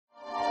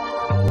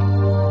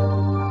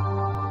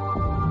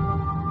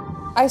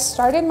I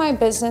started my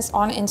business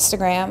on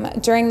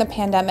Instagram during the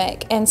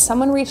pandemic, and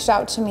someone reached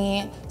out to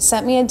me,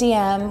 sent me a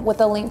DM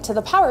with a link to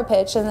the Power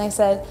Pitch, and they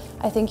said,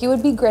 I think you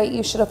would be great,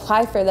 you should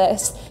apply for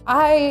this.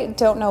 I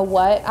don't know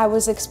what I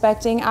was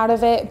expecting out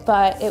of it,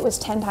 but it was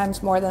 10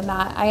 times more than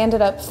that. I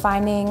ended up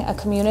finding a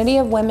community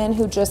of women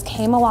who just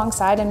came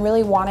alongside and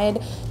really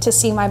wanted to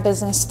see my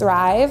business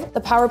thrive.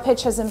 The Power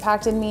Pitch has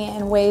impacted me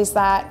in ways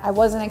that I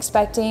wasn't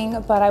expecting,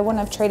 but I wouldn't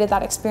have traded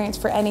that experience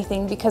for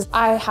anything because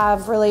I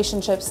have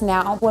relationships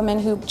now. Women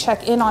who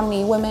check in on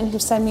me, women who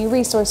send me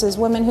resources,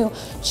 women who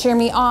cheer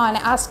me on,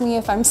 ask me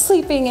if I'm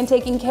sleeping and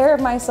taking care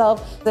of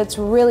myself. That's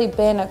really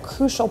been a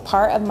crucial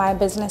part of my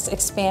business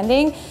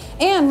expanding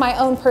and my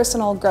own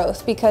personal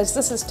growth, because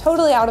this is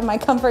totally out of my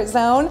comfort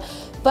zone,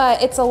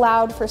 but it's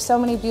allowed for so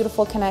many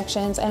beautiful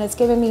connections and it's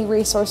given me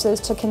resources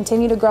to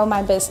continue to grow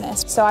my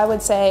business. So I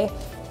would say,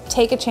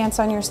 take a chance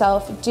on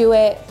yourself, do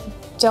it,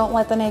 don't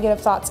let the negative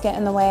thoughts get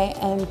in the way,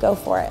 and go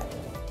for it.